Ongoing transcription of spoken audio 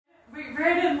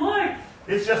Brandon, look.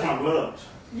 It's just my gloves.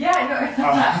 Yeah, I know.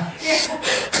 Yeah.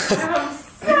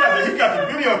 You got the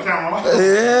video camera.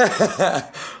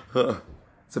 Yeah.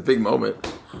 It's a big moment.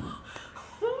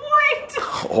 What?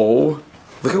 Oh,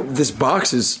 look at this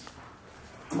box is.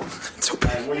 It's so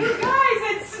big. You guys,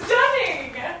 it's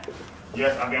stunning.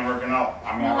 Yes, I've been working out.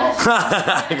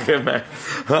 Good man.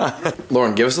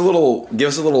 Lauren, give us a little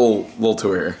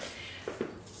tour here.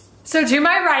 So to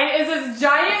my right is this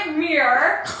giant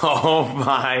mirror. Oh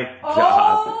my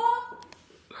god.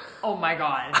 Oh my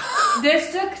god.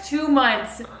 This took 2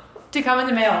 months to come in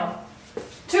the mail.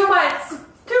 2 months.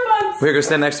 2 months. Here, go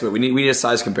stand next to it. We need a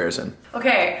size comparison.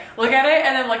 Okay, look at it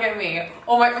and then look at me.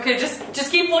 Oh my, okay,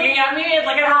 just keep looking at me and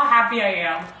look at how happy I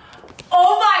am.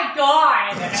 Oh my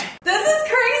god. This is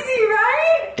crazy,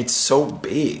 right? It's so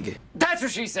big. That's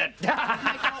what she said.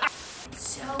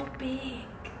 It's so big.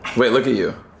 Wait, look at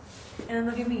you. And then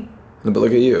look at me. No, but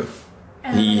look at you.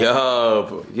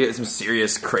 Yo, you get some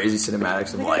serious, crazy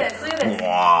cinematics of Look like, at this, look at this.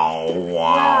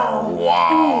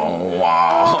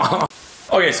 wow.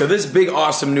 Okay, so this big,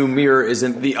 awesome new mirror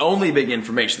isn't the only big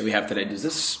information that we have today. Does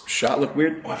this shot look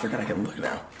weird? Oh, I forgot I can look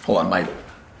now. Hold on, my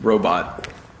robot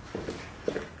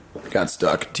got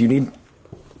stuck. Do you need?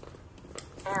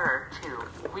 Error 2,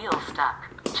 wheel stuck.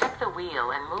 Check the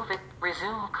wheel and move it.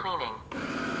 Resume cleaning.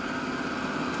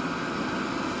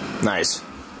 Nice.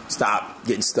 Stop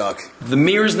getting stuck. The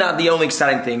mirror's not the only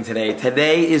exciting thing today.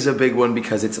 Today is a big one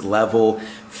because it's level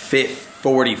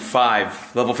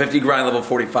 45. Level 50 grind, level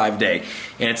 45 day.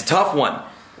 And it's a tough one.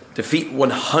 Defeat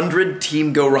 100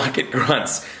 Team Go Rocket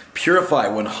grunts. Purify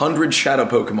 100 shadow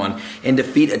Pokemon. And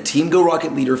defeat a Team Go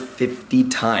Rocket leader 50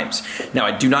 times. Now,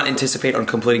 I do not anticipate on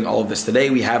completing all of this today.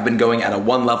 We have been going at a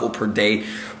 1 level per day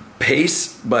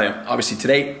pace. But obviously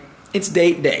today, it's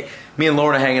date day. Me and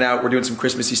Lauren are hanging out. We're doing some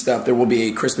Christmassy stuff. There will be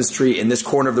a Christmas tree in this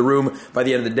corner of the room by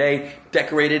the end of the day.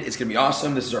 Decorated. It's going to be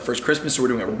awesome. This is our first Christmas, so we're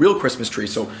doing a real Christmas tree.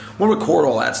 So we'll record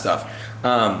all that stuff.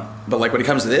 But like when it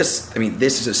comes to this, I mean,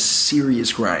 this is a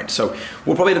serious grind. So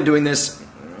we'll probably end up doing this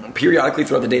periodically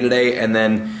throughout the day today, and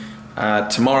then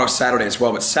tomorrow, Saturday as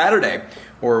well. But Saturday,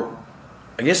 or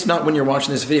I guess not when you're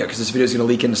watching this video, because this video is going to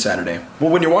leak into Saturday. Well,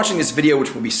 when you're watching this video,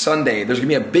 which will be Sunday, there's going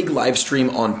to be a big live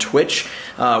stream on Twitch.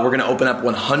 We're going to open up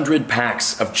 100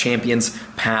 packs of Champions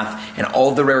Path, and all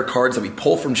of the rare cards that we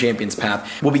pull from Champions Path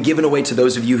will be given away to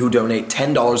those of you who donate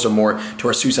 $10 or more to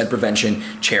our suicide prevention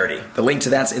charity. The link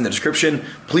to that's in the description.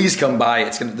 Please come by.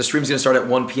 The stream's going to start at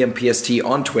 1 p.m. PST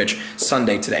on Twitch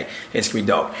Sunday today. It's going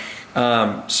to be dope.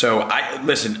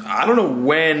 Listen, I don't know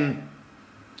when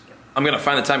I'm gonna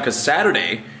find the time, because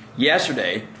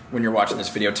yesterday, when you're watching this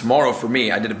video, tomorrow for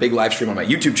me, I did a big live stream on my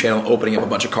YouTube channel opening up a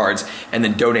bunch of cards and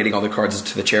then donating all the cards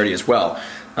to the charity as well.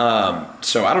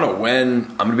 So I don't know when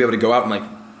I'm gonna be able to go out and like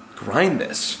grind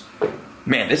this.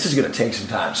 Man, this is gonna take some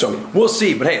time. So we'll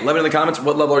see, but hey, let me know in the comments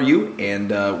what level are you,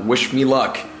 and wish me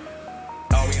luck.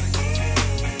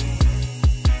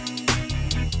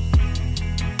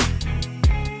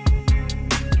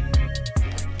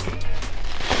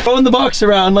 Throwing the box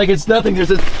around like it's nothing. There's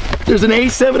an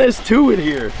A7S2 in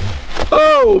here.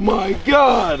 Oh my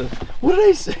god. What did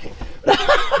I say?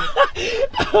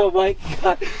 Oh my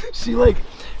god. She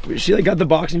got the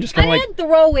box and just kind of like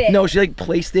throw it. No, she like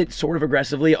placed it sort of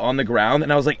aggressively on the ground,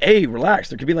 and I was like, hey, relax.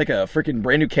 There could be like a freaking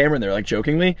brand new camera in there, like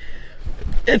jokingly.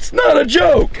 It's not a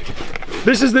joke.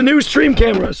 This is the new stream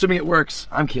camera, assuming it works.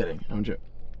 I'm kidding. I'm joking.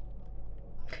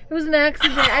 It was an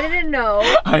accident. I didn't know.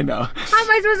 I know. How am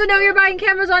I supposed to know you're buying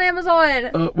cameras on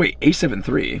Amazon? Wait, A7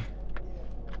 III.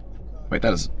 Wait,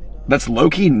 that's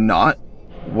low-key not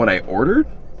what I ordered?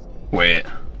 Wait,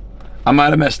 I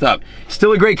might have messed up.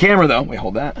 Still a great camera though. Wait,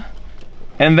 hold that.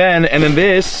 And then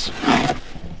this.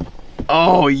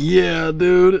 Oh yeah,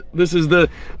 dude. This is the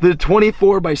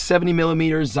 24 by 70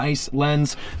 millimeter Zeiss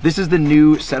lens. This is the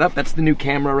new setup. That's the new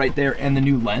camera right there and the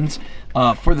new lens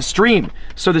for the stream.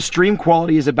 So the stream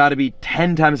quality is about to be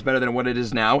 10 times better than what it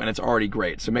is now, and it's already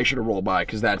great. So make sure to roll by,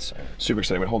 because that's super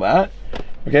exciting. Wait, hold that.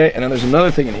 Okay, and then there's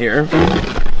another thing in here.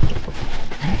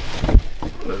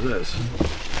 What is this?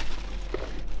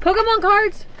 Pokemon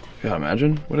cards? Yeah,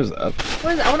 imagine. What is that?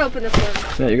 What is it? I want to open this one.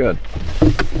 Yeah, you're good.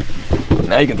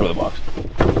 Now you can throw the box.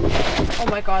 Oh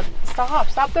my god.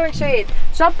 Stop throwing shade.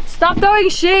 Stop throwing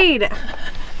shade.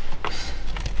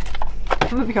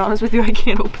 I'm gonna be honest with you, I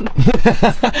can't open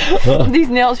them. These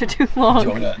nails are too long. Do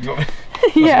you want me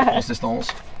to Yeah. Is it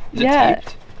yeah.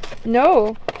 taped?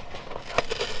 No.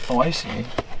 Oh, I see.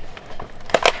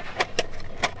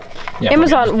 Yeah,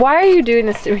 Amazon, why are you doing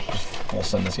this to me? We'll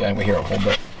send this guy. We hear a whole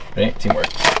bit. Ready? Teamwork.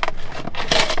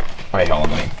 Alright, hold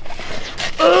on, let me.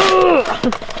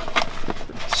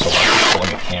 So like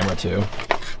pulling a camera too.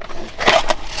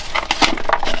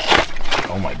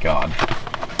 Oh my god.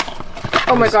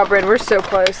 Oh my god, Brad, we're so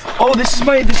close. Oh, this is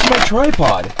my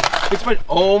tripod. It's my,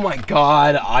 oh my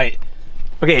god,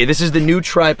 okay, this is the new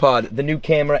tripod, the new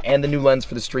camera, and the new lens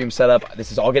for the stream setup.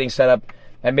 This is all getting set up,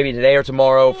 and maybe today or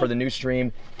tomorrow for the new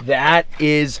stream. That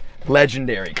is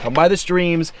legendary. Come by the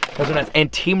streams.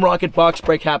 And Team Rocket box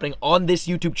break happening on this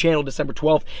YouTube channel December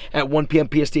 12th at 1 p.m.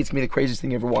 PST. It's gonna be the craziest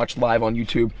thing you ever watched live on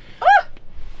YouTube.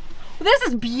 This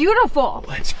is beautiful.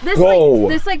 Let's go.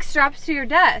 This like straps to your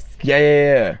desk.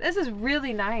 Yeah. This is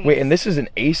really nice. Wait, and this is an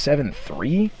A7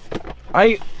 III?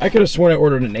 I could have sworn I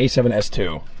ordered an A7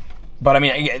 S2. But I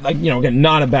mean, like, you know, again,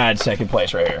 not a bad second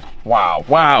place right here. Wow.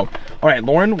 All right,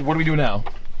 Lauren, what do we do now?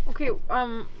 Okay,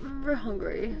 we're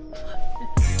hungry.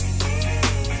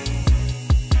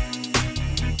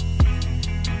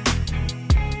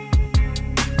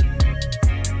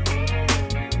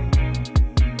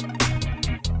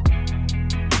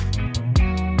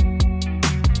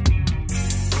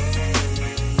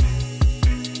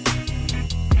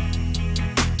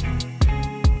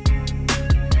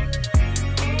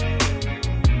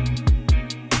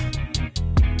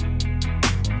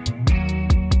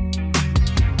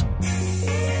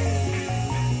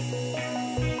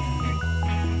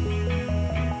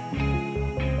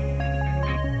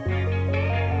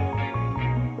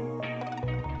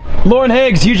 Lauren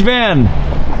Higgs, huge fan.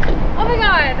 Oh my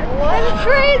god, this is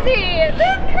crazy.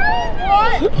 This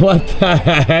is crazy. What the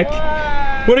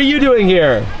heck? What are you doing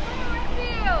here?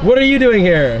 What are you doing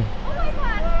here? Oh my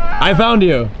god. I found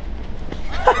you.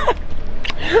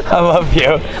 I love you.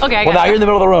 Okay, well, now you're in the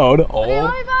middle of the road. Oh,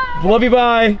 okay, bye. Love you,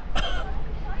 bye.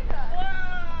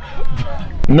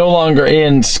 No longer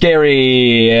in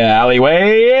scary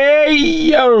alleyway.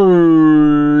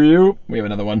 We have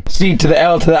another one. C to the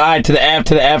L to the I to the F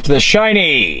to the F to the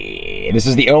shiny. This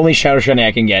is the only shadow shiny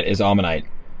I can get is Almanite.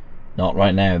 Not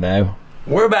right now, though.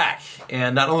 We're back.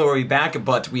 And not only are we back,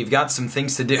 but we've got some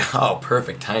things to do. Oh,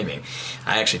 perfect timing.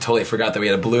 I actually totally forgot that we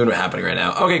had a balloon happening right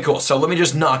now. Okay, cool. So let me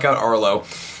just knock out Arlo.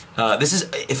 This is,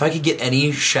 if I could get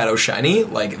any Shadow Shiny,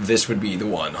 like, this would be the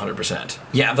one, 100%.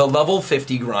 Yeah, the level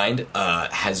 50 grind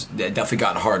has definitely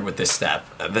gotten hard with this step.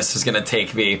 This is gonna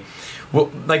take me, well,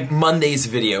 like, Monday's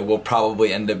video will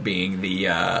probably end up being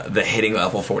the hitting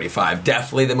level 45.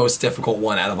 Definitely the most difficult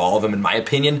one out of all of them, in my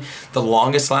opinion. The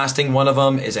longest lasting one of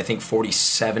them is, I think,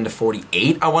 47 to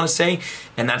 48, I want to say,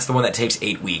 and that's the one that takes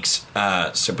 8 weeks.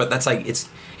 But that's like, it's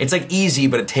like easy,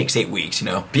 but it takes 8 weeks, you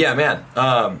know? But yeah, man,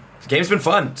 the game's been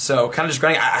fun, so kind of just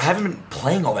grinding. I haven't been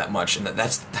playing all that much, and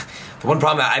that's the one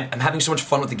problem. I'm having so much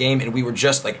fun with the game, and we were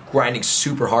just like grinding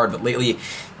super hard, but lately,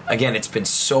 again, it's been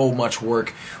so much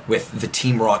work with the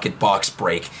Team Rocket box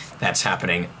break that's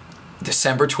happening.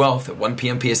 December 12th at 1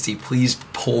 p.m. PST, please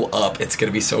pull up. It's going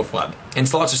to be so fun. And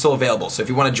slots are still available, so if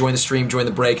you want to join the stream, join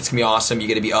the break, it's going to be awesome. You're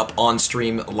going to be up on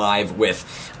stream live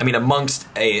with, I mean, amongst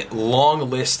a long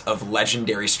list of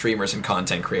legendary streamers and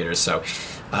content creators, so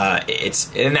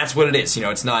and that's what it is, you know,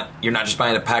 it's not, you're not just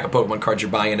buying a pack of Pokemon cards, you're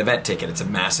buying an event ticket. It's a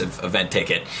massive event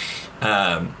ticket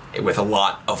with a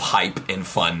lot of hype and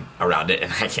fun around it,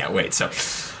 and I can't wait, so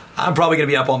I'm probably going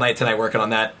to be up all night tonight working on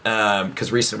that, because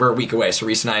we're a week away, so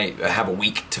Reese and I have a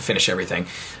week to finish everything,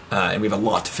 and we have a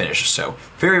lot to finish, so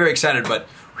very, very excited, but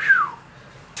whew,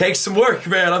 takes some work,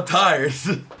 man, I'm tired.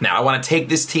 Now, I want to take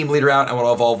this team leader out, I want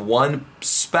to evolve one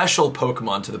special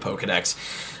Pokemon to the Pokedex,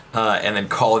 and then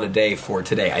call it a day for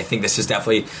today. I think this is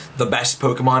definitely the best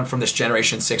Pokemon from this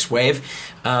Generation 6 wave.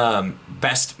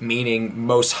 Best meaning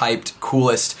most hyped,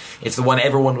 coolest. It's the one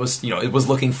everyone was, you know, it was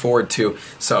looking forward to,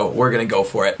 so we're gonna go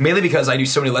for it. Mainly because I do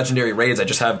so many legendary raids, I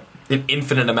just have an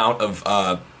infinite amount of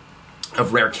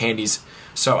rare candies,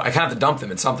 so I kind of have to dump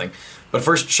them in something. But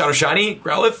first, Shadow Shiny,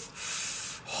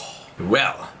 Growlithe.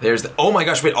 Well, there's the, oh my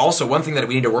gosh, wait, also one thing that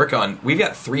we need to work on, we've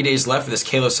got 3 days left for this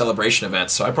Kalos celebration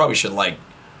event, so I probably should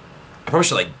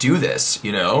do this,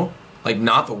 you know? Like,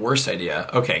 not the worst idea.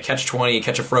 Okay, catch 20,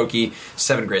 catch a Froakie,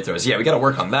 7 great throws. Yeah, we gotta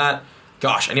work on that.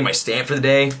 Gosh, I need my stamp for the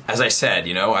day. As I said,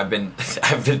 you know, I've been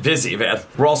busy, man.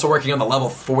 We're also working on the level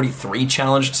 43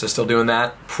 challenge, so still doing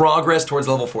that. Progress towards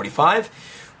level 45.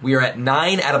 We are at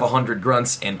 9 out of 100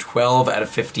 grunts and 12 out of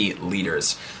 50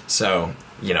 leaders. So,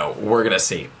 you know, we're gonna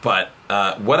see. But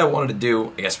what I wanted to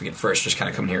do, I guess we can first just kind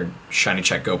of come here and shiny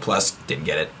check Go Plus, didn't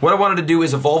get it. What I wanted to do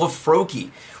is evolve a Froakie.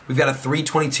 We've got a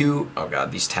 322, oh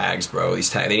god, these tags, bro, these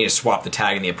tags, they need to swap the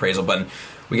tag in the appraisal button.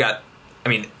 We got, I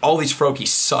mean, all these Froakies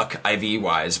suck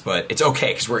IV-wise, but it's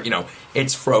okay, because we're, you know,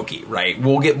 it's Froakie, right?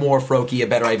 We'll get more Froakie, a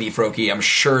better IV Froakie. I'm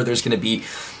sure there's going to be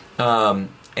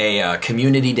a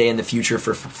community day in the future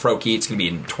for Froakie. It's going to be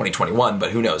in 2021,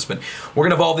 but who knows? But we're going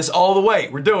to evolve this all the way.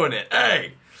 We're doing it.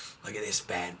 Hey! Look at this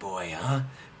bad boy, huh?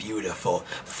 Beautiful.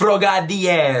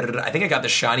 Frogadier. I think I got the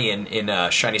shiny in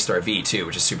Shiny Star V too,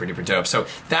 which is super duper dope. So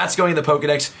that's going in the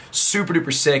Pokedex. Super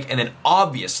duper sick. And then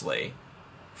obviously,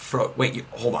 wait,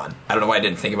 hold on. I don't know why I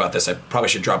didn't think about this. I probably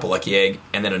should drop a Lucky Egg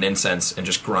and then an Incense and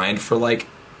just grind for like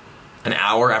an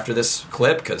hour after this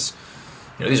clip, because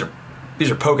you know these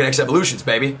are Pokedex evolutions,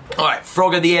 baby. All right,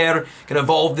 Frogadier can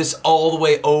evolve this all the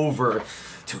way over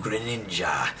to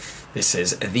Greninja. This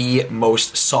is the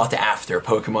most sought after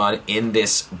Pokemon in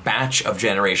this batch of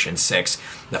Generation 6,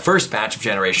 the first batch of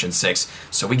Generation 6.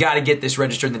 So we got to get this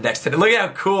registered in the Dex today. Look at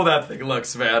how cool that thing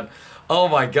looks, man. Oh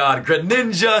my god,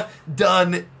 Greninja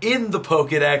done in the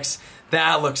Pokedex.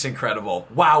 That looks incredible.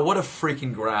 Wow, what a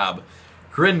freaking grab.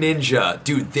 Greninja,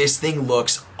 dude, this thing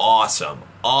looks awesome.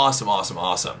 Awesome, awesome,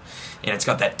 awesome. And it's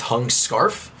got that tongue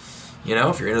scarf, you know,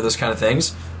 if you're into those kind of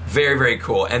things. Very, very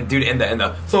cool. And dude, in the you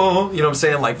know what I'm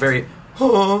saying? Like very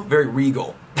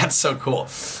regal. That's so cool.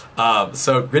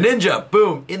 So Greninja,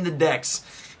 boom, in the Dex.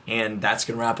 And that's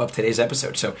gonna wrap up today's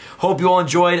episode. So hope you all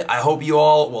enjoyed. I hope you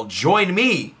all will join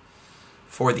me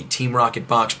for the Team Rocket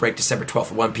box break December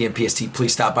 12th at 1 p.m. PST.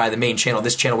 Please stop by the main channel,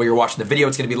 this channel where you're watching the video.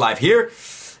 It's gonna be live here.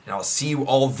 And I'll see you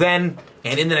all then.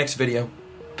 And in the next video,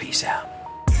 peace out.